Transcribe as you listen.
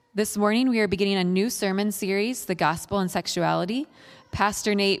This morning, we are beginning a new sermon series, The Gospel and Sexuality.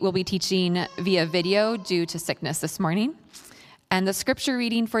 Pastor Nate will be teaching via video due to sickness this morning. And the scripture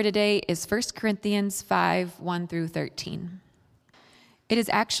reading for today is 1 Corinthians 5, 1 through 13. It is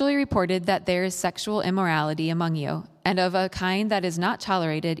actually reported that there is sexual immorality among you, and of a kind that is not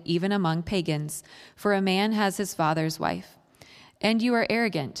tolerated even among pagans, for a man has his father's wife. And you are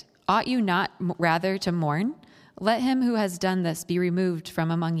arrogant. Ought you not rather to mourn? Let him who has done this be removed from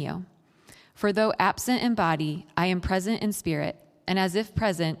among you. For though absent in body, I am present in spirit, and as if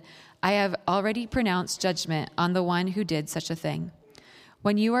present, I have already pronounced judgment on the one who did such a thing.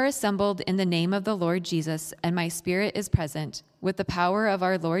 When you are assembled in the name of the Lord Jesus, and my spirit is present, with the power of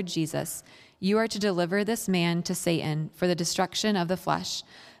our Lord Jesus, you are to deliver this man to Satan for the destruction of the flesh,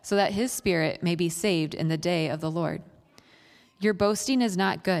 so that his spirit may be saved in the day of the Lord. Your boasting is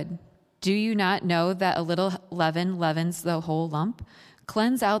not good. Do you not know that a little leaven leavens the whole lump?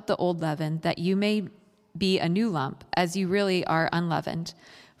 Cleanse out the old leaven, that you may be a new lump, as you really are unleavened.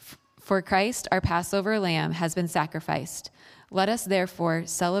 For Christ, our Passover lamb, has been sacrificed. Let us therefore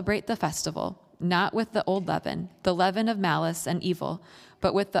celebrate the festival, not with the old leaven, the leaven of malice and evil,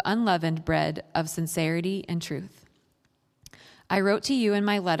 but with the unleavened bread of sincerity and truth. I wrote to you in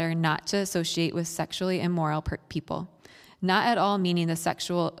my letter not to associate with sexually immoral people, not at all meaning the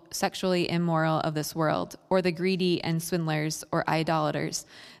sexually immoral of this world, or the greedy and swindlers or idolaters,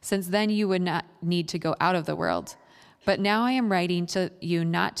 since then you would not need to go out of the world. But now I am writing to you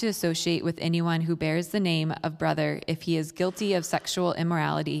not to associate with anyone who bears the name of brother if he is guilty of sexual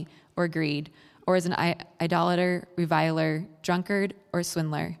immorality or greed, or is an idolater, reviler, drunkard, or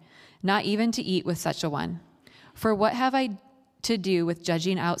swindler, not even to eat with such a one. For what have I to do with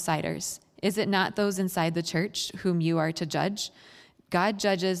judging outsiders? Is it not those inside the church whom you are to judge? God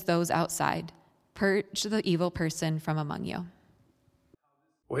judges those outside. Purge the evil person from among you.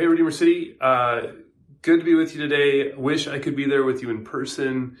 Well, hey, Redeemer City. Good to be with you today. Wish I could be there with you in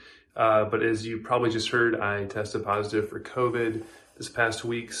person. But as you probably just heard, I tested positive for COVID this past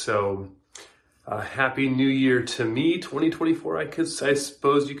week. So happy New Year to me, 2024, I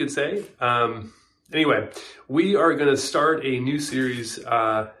suppose you could say. Anyway, we are going to start a new series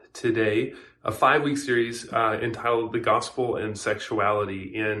today, a 5-week series entitled The Gospel and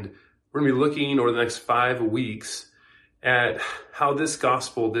Sexuality. And we're going to be looking over the next 5 weeks at how this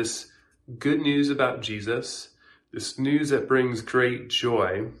gospel, this good news about Jesus, this news that brings great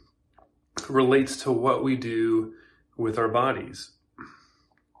joy, relates to what we do with our bodies.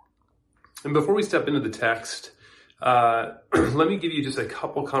 And before we step into the text, let me give you just a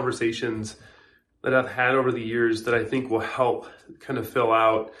couple conversations that I've had over the years that I think will help kind of fill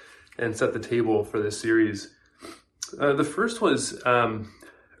out and set the table for this series. The first was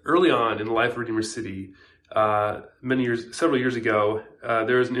early on in the life of Redeemer City, several years ago.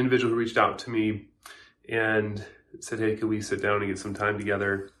 There was an individual who reached out to me and said, "Hey, could we sit down and get some time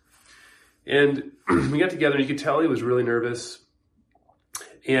together?" And we got together, and you could tell he was really nervous.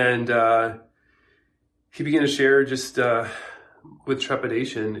 And he began to share just with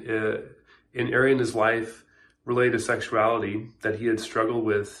trepidation an area in his life related to sexuality that he had struggled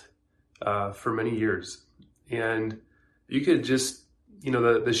with for many years. And you could just,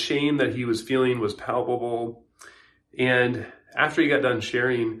 the shame that he was feeling was palpable. And after he got done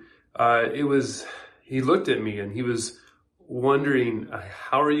sharing, he looked at me and he was wondering,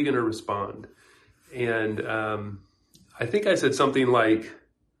 how are you going to respond? And I think I said something like,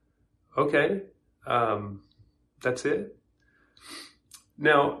 okay, that's it.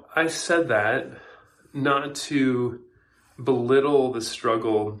 Now, I said that not to belittle the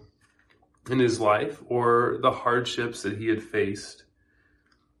struggle in his life or the hardships that he had faced,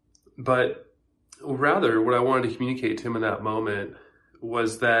 but rather what I wanted to communicate to him in that moment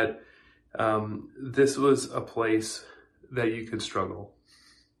was that this was a place that you could struggle.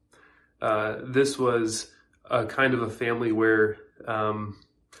 This was a kind of a family where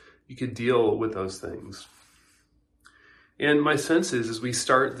you could deal with those things. And my sense is, as we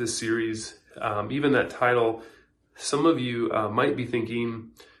start this series, even that title, some of you might be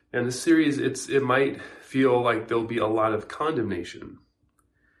thinking, and this series, it might feel like there'll be a lot of condemnation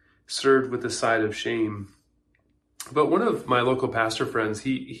served with the side of shame. But one of my local pastor friends,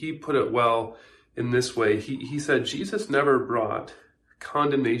 he put it well in this way. He said, Jesus never brought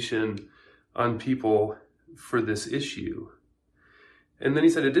condemnation on people for this issue. And then he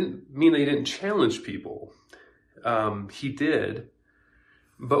said, it didn't mean that he didn't challenge people. He did,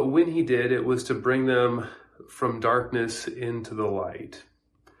 but when he did, it was to bring them from darkness into the light.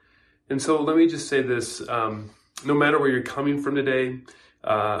 And so let me just say this, no matter where you're coming from today,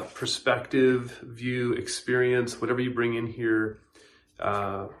 perspective, view, experience, whatever you bring in here,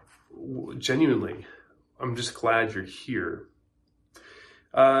 Genuinely, I'm just glad you're here.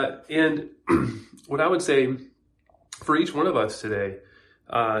 And what I would say for each one of us today,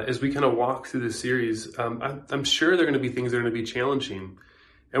 as we kind of walk through this series, I'm sure there are going to be things that are going to be challenging.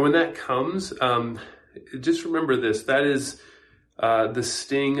 And when that comes, just remember this, that is the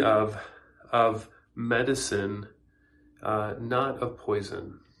sting of medicine, not of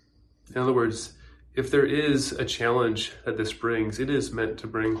poison. In other words, if there is a challenge that this brings, it is meant to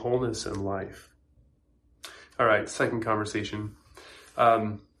bring wholeness and life. All right, second conversation.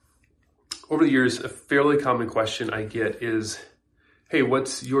 Over the years, a fairly common question I get is, hey,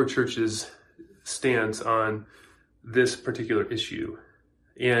 what's your church's stance on this particular issue?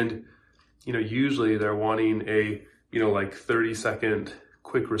 And, usually they're wanting a, 30-second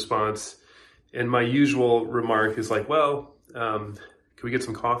quick response. And my usual remark is like, well, can we get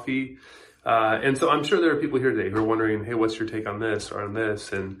some coffee? And so I'm sure there are people here today who are wondering, hey, what's your take on this or on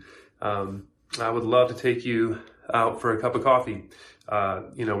this? And I would love to take you out for a cup of coffee,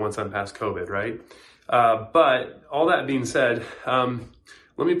 once I'm past COVID, right? But all that being said,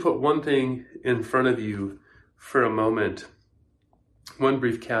 let me put one thing in front of you for a moment, one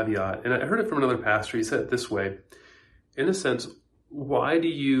brief caveat. And I heard it from another pastor. He said it this way, in a sense, why do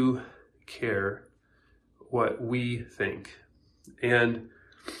you care what we think? And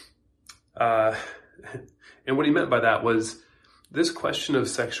what he meant by that was this question of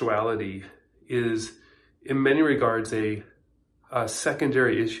sexuality is in many regards a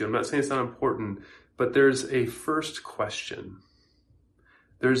secondary issue. I'm not saying it's not important, but there's a first question.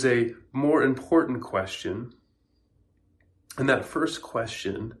 There's a more important question. And that first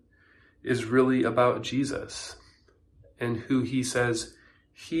question is really about Jesus and who he says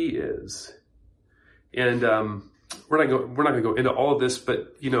he is. And we're not going to go into all of this,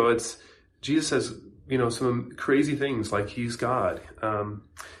 but it's Jesus says some crazy things like he's God.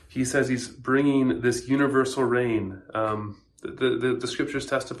 He says he's bringing this universal reign. The scriptures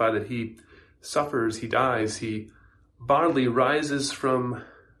testify that he suffers, he dies, he bodily rises from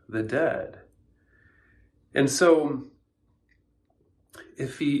the dead. And so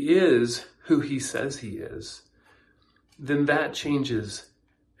if he is who he says he is, then that changes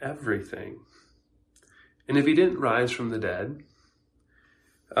everything. And if he didn't rise from the dead,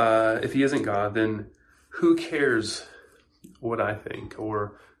 if he isn't God, then who cares what I think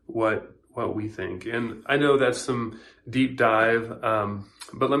or what we think? And I know that's some deep dive,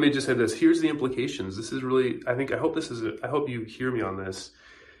 but let me just say this. Here's the implications. This is really, I hope you hear me on this.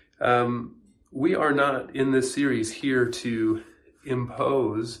 We are not in this series here to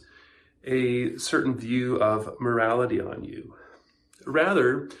impose a certain view of morality on you.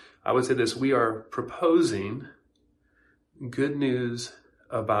 Rather, I would say this, we are proposing good news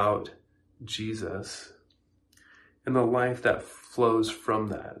about Jesus and the life that flows from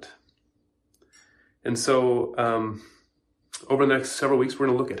that. And so over the next several weeks, we're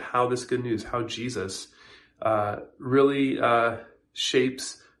going to look at how this good news, how Jesus really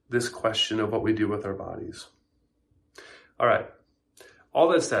shapes this question of what we do with our bodies. All right. All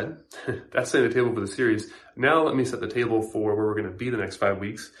that said, that's setting the table for the series. Now let me set the table for where we're going to be the next 5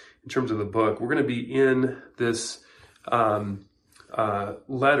 weeks in terms of the book. We're going to be in this letter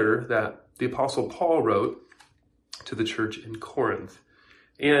that the Apostle Paul wrote to the church in Corinth.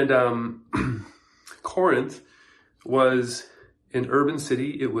 And Corinth was an urban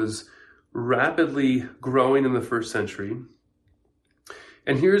city. It was rapidly growing in the first century.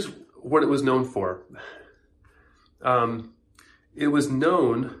 And here's what it was known for. It was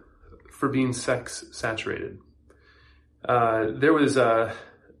known for being sex saturated. There was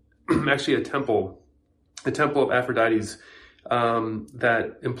actually a temple of Aphrodite's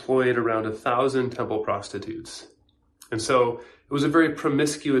that employed around 1,000 temple prostitutes. And so it was a very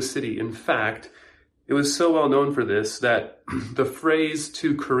promiscuous city. In fact, it was so well known for this that the phrase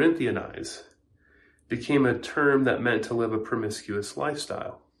to Corinthianize became a term that meant to live a promiscuous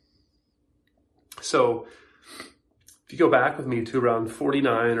lifestyle. So if you go back with me to around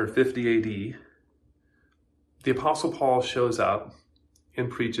 49 or 50 AD, the Apostle Paul shows up and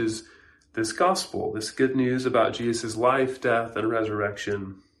preaches this gospel, this good news about Jesus' life, death, and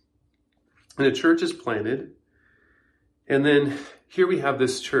resurrection. And a church is planted. And then here we have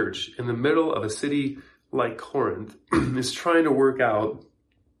this church in the middle of a city like Corinth is trying to work out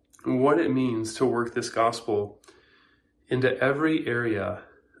what it means to work this gospel into every area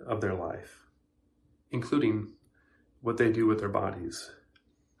of their life, including what they do with their bodies.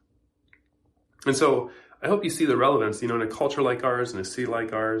 And so I hope you see the relevance, in a culture like ours, in a city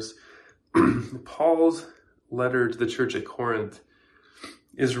like ours. Paul's letter to the church at Corinth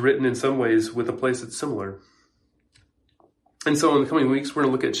is written in some ways with a place that's similar. And so in the coming weeks, we're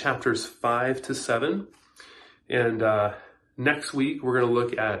going to look at chapters 5 to 7. And next week, we're going to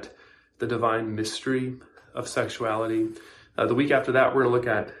look at the divine mystery of sexuality. The week after that, we're going to look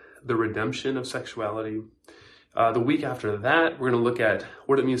at the redemption of sexuality. The week after that, we're going to look at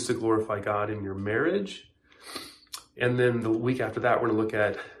what it means to glorify God in your marriage. And then the week after that, we're going to look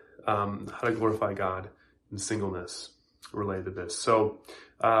at how to glorify God in singleness related to this. So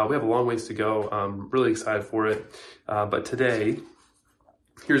we have a long ways to go. I'm really excited for it. But today,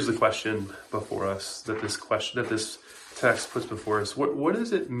 here's the question before us that this text puts before us. What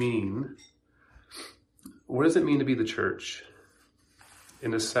does it mean? What does it mean to be the church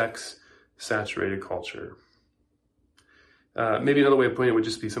in a sex-saturated culture? Maybe another way of putting it would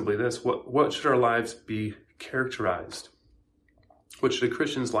just be simply this. What should our lives be characterized? What should a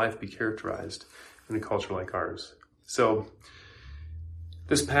Christian's life be characterized in a culture like ours? So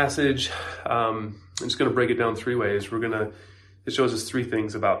this passage, I'm just going to break it down three ways. It shows us three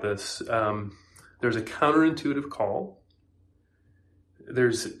things about this. There's a counterintuitive call.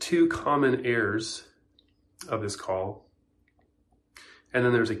 There's two common errors of this call. And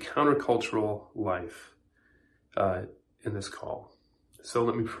then there's a countercultural life in this call. So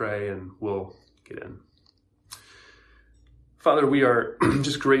let me pray and we'll get in. Father, we are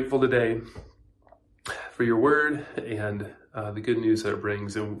just grateful today for your word and the good news that it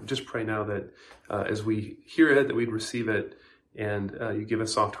brings. And just pray now that as we hear it, that we'd receive it and you give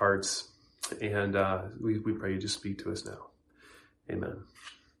us soft hearts. And we pray you just speak to us now. Amen.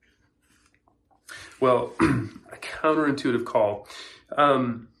 Well, a counterintuitive call.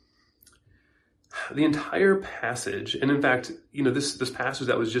 The entire passage, and in fact, this passage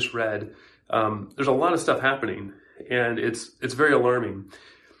that was just read, there's a lot of stuff happening, and it's very alarming.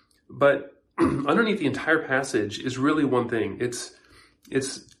 But underneath the entire passage is really one thing. It's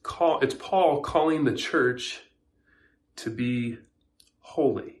Paul calling the church to be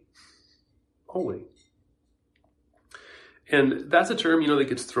holy. Holy. And that's a term, that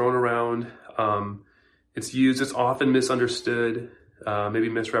gets thrown around. It's used, it's often misunderstood, maybe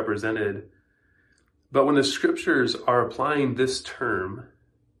misrepresented. But when the scriptures are applying this term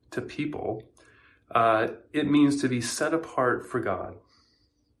to people, it means to be set apart for God,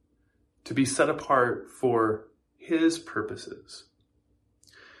 to be set apart for his purposes.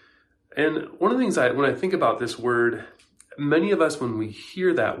 And one of the things when I think about this word, many of us, when we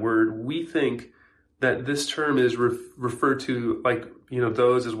hear that word, we think that this term is referred to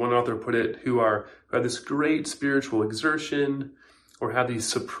those, as one author put it, who have this great spiritual exertion or have these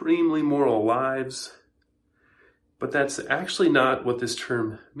supremely moral lives. But that's actually not what this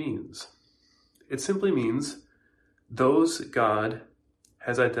term means. It simply means those God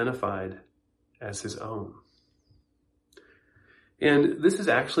has identified as his own. And this is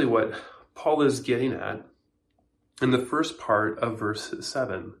actually what Paul is getting at in the first part of verse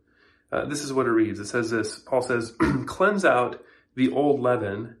 7. This is what it reads. It says this. Paul says, "Cleanse out the old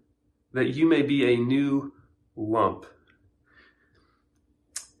leaven, that you may be a new lump,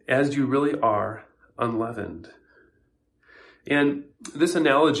 as you really are unleavened." And this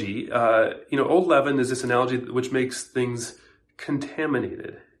analogy, old leaven is this analogy which makes things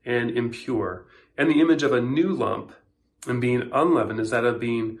contaminated and impure. And the image of a new lump and being unleavened is that of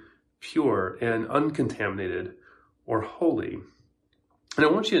being pure and uncontaminated or holy. And I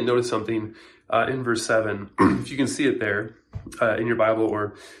want you to notice something in verse 7, if you can see it there in your Bible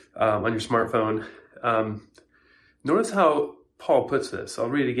or on your smartphone. Notice how Paul puts this. I'll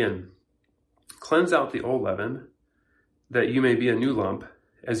read it again. "Cleanse out the old leaven, that you may be a new lump,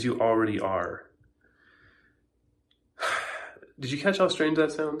 as you already are." Did you catch how strange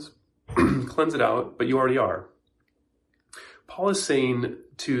that sounds? Cleanse it out, but you already are. Paul is saying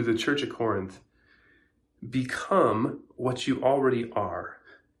to the church at Corinth, become what you already are.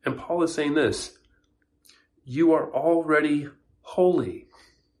 And Paul is saying this, you are already holy.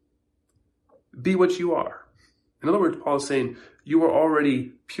 Be what you are. In other words, Paul is saying, you are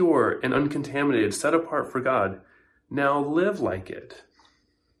already pure and uncontaminated, set apart for God. Now live like it.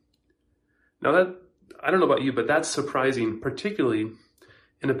 Now that, I don't know about you, but that's surprising, particularly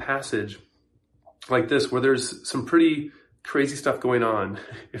in a passage like this, where there's some pretty crazy stuff going on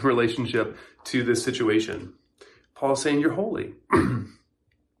in relationship to this situation. Paul's saying you're holy.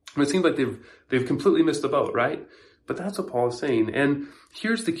 It seems like they've completely missed the boat, right? But that's what Paul is saying. And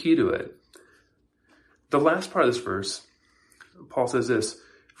here's the key to it. The last part of this verse, Paul says this,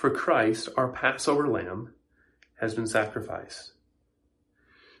 "For Christ, our Passover lamb, has been sacrificed."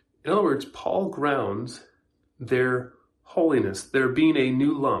 In other words, Paul grounds their holiness, their being a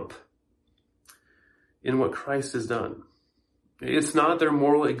new lump, in what Christ has done. It's not their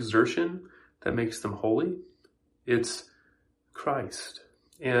moral exertion that makes them holy. It's Christ.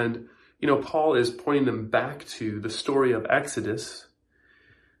 And, Paul is pointing them back to the story of Exodus,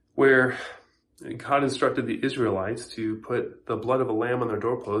 where God instructed the Israelites to put the blood of a lamb on their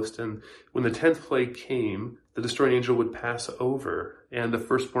doorpost, and when the 10th plague came, the destroying angel would pass over, and the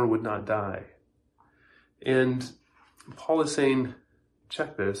firstborn would not die. And Paul is saying,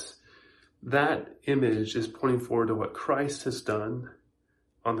 check this, that image is pointing forward to what Christ has done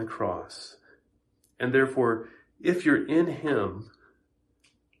on the cross. And therefore, if you're in him,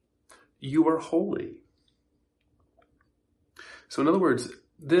 you are holy. So in other words,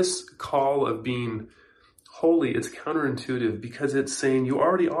 this call of being holy, it's counterintuitive because it's saying you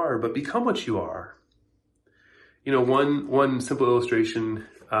already are, but become what you are. One simple illustration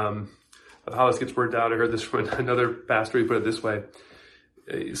of how this gets worked out, I heard this from another pastor, he put it this way.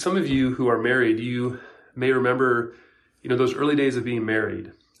 Some of you who are married, you may remember, those early days of being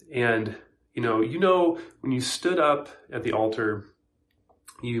married. And, when you stood up at the altar,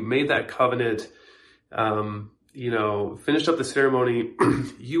 you made that covenant, finished up the ceremony,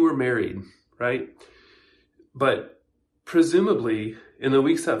 you were married, right? But presumably, in the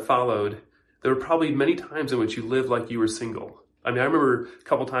weeks that followed, there were probably many times in which you lived like you were single. I remember a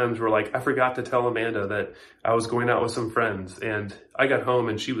couple times where I forgot to tell Amanda that I was going out with some friends, and I got home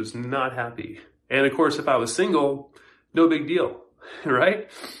and she was not happy. And of course, if I was single, no big deal, right?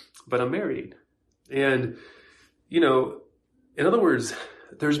 But I'm married. And, in other words,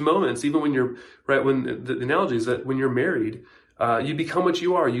 there's moments, even when you're, right, when the analogy is that when you're married, you become what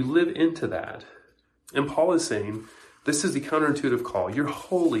you are, you live into that. And Paul is saying, this is the counterintuitive call. You're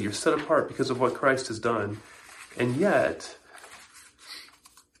holy, you're set apart because of what Christ has done, and yet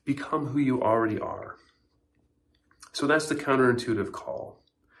become who you already are. So that's the counterintuitive call.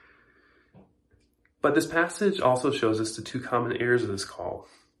 But this passage also shows us the two common errors of this call.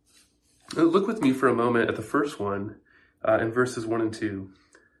 Look with me for a moment at the first one in verses 1 and 2.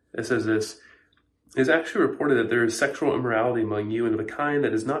 It says this, "It is actually reported that there is sexual immorality among you, and of a kind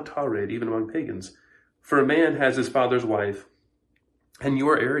that is not tolerated even among pagans. For a man has his father's wife, and you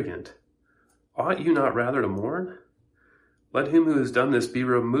are arrogant. Ought you not rather to mourn? Let him who has done this be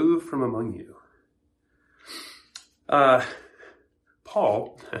removed from among you."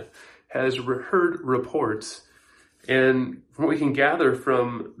 Paul has heard reports, and what we can gather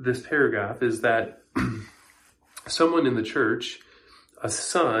from this paragraph is that someone in the church, a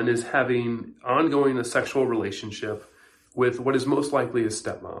son, is having ongoing a sexual relationship with what is most likely his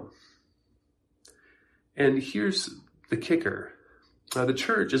stepmom. And here's the kicker. The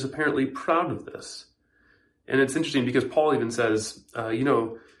church is apparently proud of this. And it's interesting because Paul even says,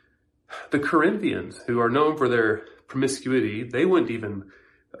 the Corinthians, who are known for their promiscuity, they wouldn't even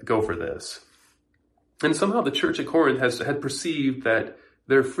go for this. And somehow the church at Corinth had perceived that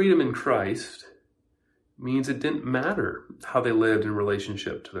their freedom in Christ means it didn't matter how they lived in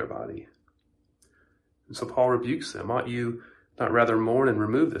relationship to their body. And so Paul rebukes them. Ought you not rather mourn and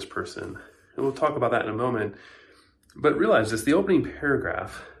remove this person? And we'll talk about that in a moment. But realize this, the opening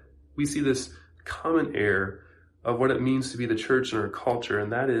paragraph, we see this common error of what it means to be the church in our culture,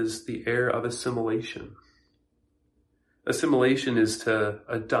 and that is the error of assimilation. Assimilation is to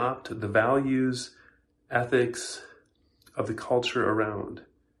adopt the values, ethics of the culture around.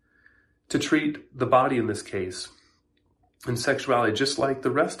 To treat the body in this case, and sexuality, just like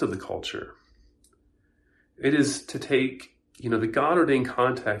the rest of the culture. It is to take, the God-ordained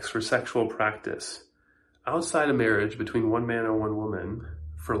context for sexual practice outside of marriage between one man and one woman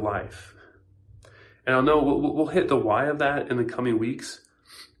for life. And I'll know we'll hit the why of that in the coming weeks.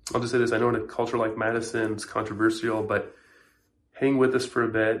 I'll just say this, I know in a culture like Madison, it's controversial, but hang with us for a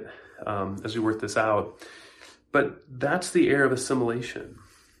bit as we work this out. But that's the error of assimilation.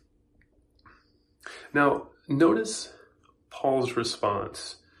 Now, notice Paul's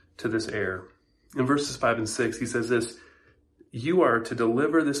response to this error. In verses 5 and 6, he says this, "You are to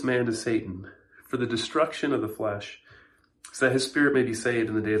deliver this man to Satan for the destruction of the flesh, so that his spirit may be saved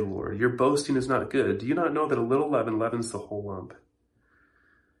in the day of the Lord. Your boasting is not good. Do you not know that a little leaven leavens the whole lump?"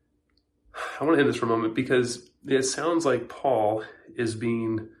 I want to end this for a moment because it sounds like Paul is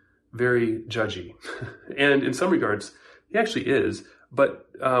being very judgy. And in some regards, he actually is. But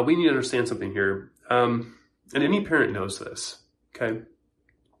we need to understand something here. And any parent knows this, okay?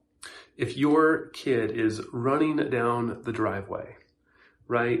 If your kid is running down the driveway,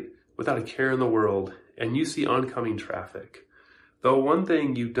 right, without a care in the world, and you see oncoming traffic, the one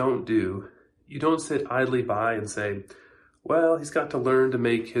thing you don't do, you don't sit idly by and say, well, he's got to learn to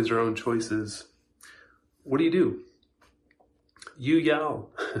make his or own choices. What do? You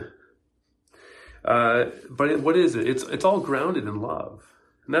yell. But what is it? It's all grounded in love.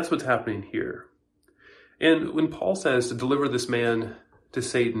 And that's what's happening here. And when Paul says to deliver this man to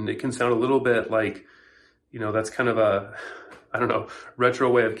Satan, it can sound a little bit like, that's kind of a, retro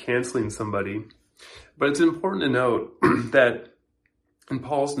way of canceling somebody. But it's important to note that in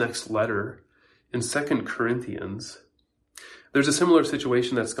Paul's next letter, in 2 Corinthians, there's a similar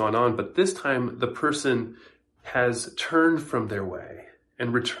situation that's gone on, but this time the person has turned from their way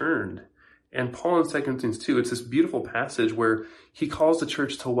and returned. And Paul in 2 Corinthians 2, it's this beautiful passage where he calls the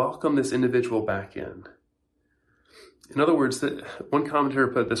church to welcome this individual back in. In other words, one commentator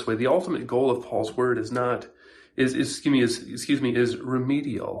put it this way: the ultimate goal of Paul's word is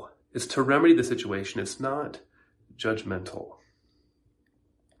remedial. It's to remedy the situation. It's not judgmental.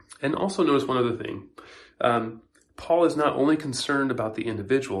 And also notice one other thing. Paul is not only concerned about the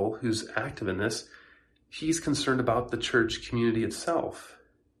individual who's active in this, he's concerned about the church community itself.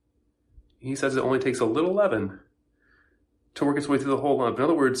 He says it only takes a little leaven to work its way through the whole lump. In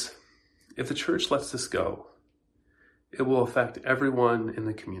other words, if the church lets this go, it will affect everyone in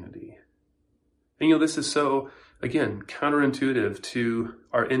the community. And this is so, again, counterintuitive to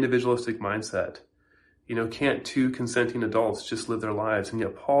our individualistic mindset. Can't two consenting adults just live their lives? And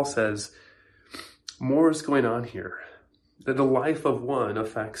yet Paul says more is going on here, that the life of one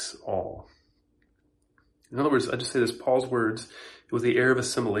affects all. In other words, I just say this: Paul's words with the air of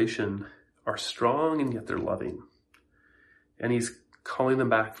assimilation are strong and yet they're loving. And he's calling them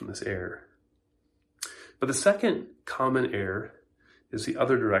back from this error. But the second common error is the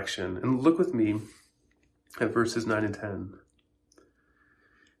other direction. And look with me at verses 9 and 10.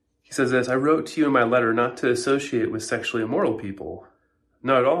 He says this: I wrote to you in my letter not to associate with sexually immoral people.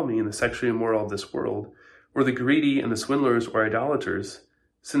 Not at all mean the sexually immoral of this world, or the greedy and the swindlers or idolaters,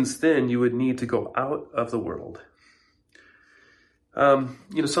 since then you would need to go out of the world.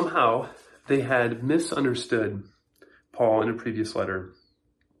 Somehow they had misunderstood Paul in a previous letter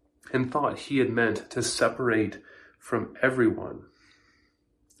and thought he had meant to separate from everyone.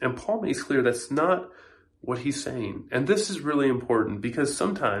 And Paul makes clear that's not what he's saying. And this is really important because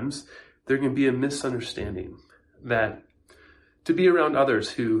sometimes there can be a misunderstanding that to be around others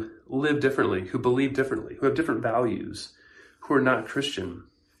who live differently, who believe differently, who have different values, who are not Christian,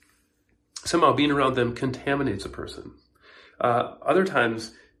 somehow being around them contaminates a person. Other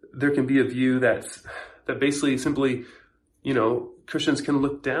times there can be a view that basically simply, Christians can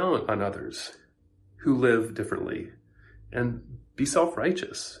look down on others who live differently and be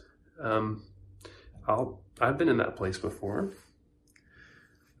self-righteous. I've been in that place before.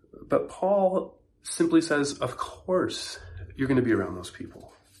 But Paul simply says, of course, you're going to be around those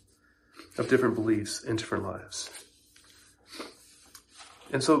people of different beliefs and different lives.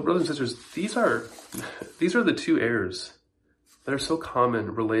 And so, brothers and sisters, these are the two errors that are so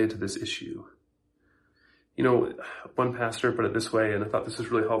common related to this issue. One pastor put it this way, and I thought this was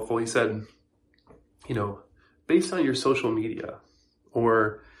really helpful. He said, based on your social media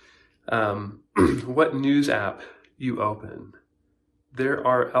or what news app you open, there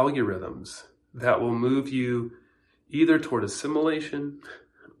are algorithms that will move you either toward assimilation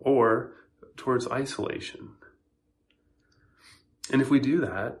or towards isolation. And if we do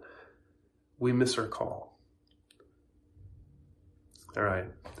that, we miss our call. All right.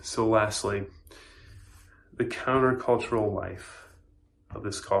 So lastly, the countercultural life of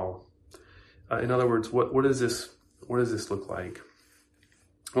this call. In other words, what does this look like?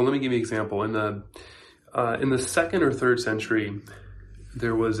 Well, let me give you an example. In the 2nd or 3rd century,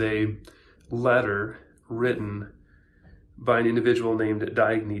 there was a letter written by an individual named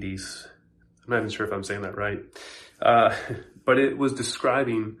Diognetus. I'm not even sure if I'm saying that right. But it was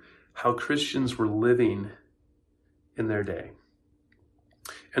describing how Christians were living in their day.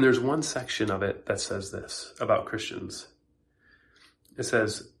 And there's one section of it that says this about Christians. It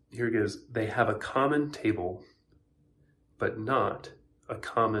says, here it is, they have a common table, but not a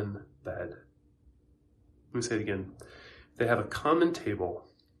common bed. Let me say it again. They have a common table,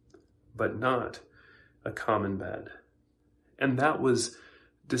 but not a common bed. And that was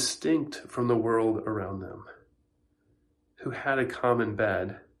distinct from the world around them, who had a common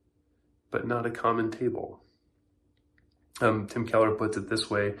bed, but not a common table. Tim Keller puts it this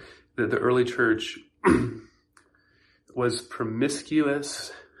way, that the early church was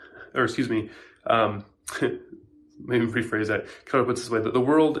promiscuous, maybe rephrase that. Keller puts it this way, that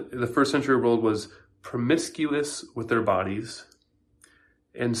the first century world was promiscuous with their bodies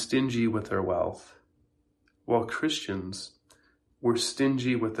and stingy with their wealth, while Christians were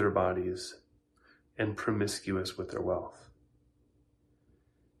stingy with their bodies and promiscuous with their wealth.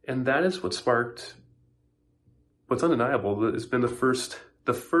 And that is what sparked what's undeniable. It's been the first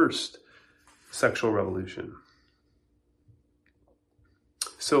sexual revolution.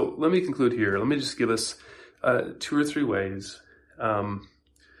 So let me conclude here. Let me just give us 2 or 3 ways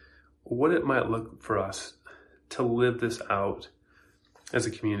what it might look for us to live this out as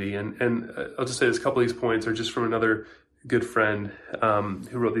a community. And I'll just say this, a couple of these points are just from another good friend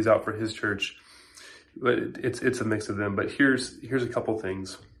who wrote these out for his church. But it's a mix of them. But here's a couple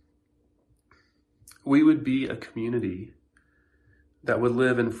things. We would be a community that would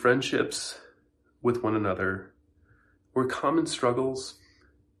live in friendships with one another, where common struggles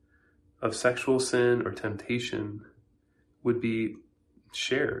of sexual sin or temptation would be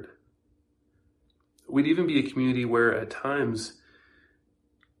shared. We'd even be a community where at times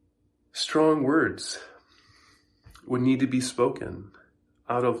strong words would need to be spoken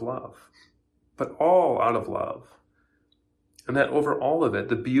out of love, but all out of love. And that over all of it,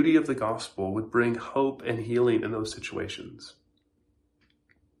 the beauty of the gospel would bring hope and healing in those situations.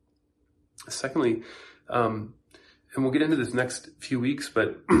 Secondly, and we'll get into this next few weeks,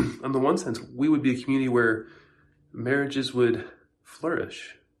 but in the one sense, we would be a community where marriages would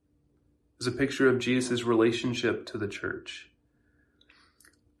flourish. It's a picture of Jesus' relationship to the church.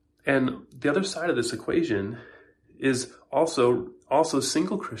 And the other side of this equation is also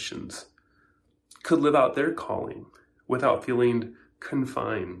single Christians could live out their calling without feeling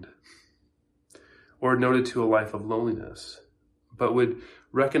confined or noted to a life of loneliness, but would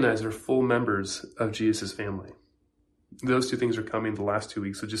recognize they're full members of Jesus' family. Those 2 things are coming the last 2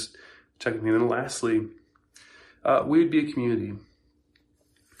 weeks, so just checking in. And lastly, we would be a community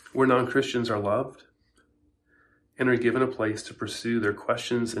where non-Christians are loved and are given a place to pursue their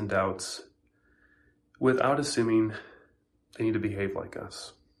questions and doubts without assuming they need to behave like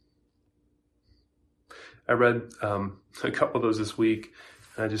us. I read a couple of those this week,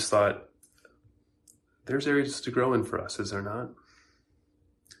 and I just thought, there's areas to grow in for us, is there not?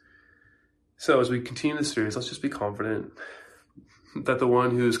 So as we continue this series, let's just be confident that the one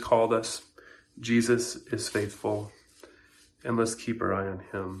who has called us, Jesus, is faithful, and let's keep our eye on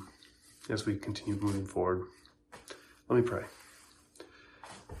him as we continue moving forward. Let me pray.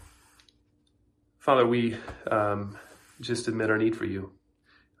 Father, we just admit our need for you.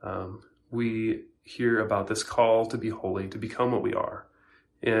 We hear about this call to be holy, to become what we are.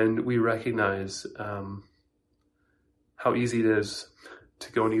 And we recognize how easy it is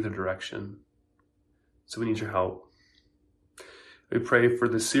to go in either direction. So we need your help. We pray for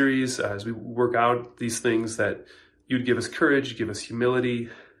this series as we work out these things that you'd give us courage, you give us humility,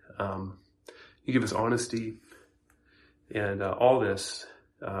 you give us honesty, and all this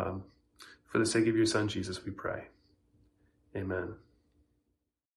for the sake of your Son, Jesus, we pray. Amen.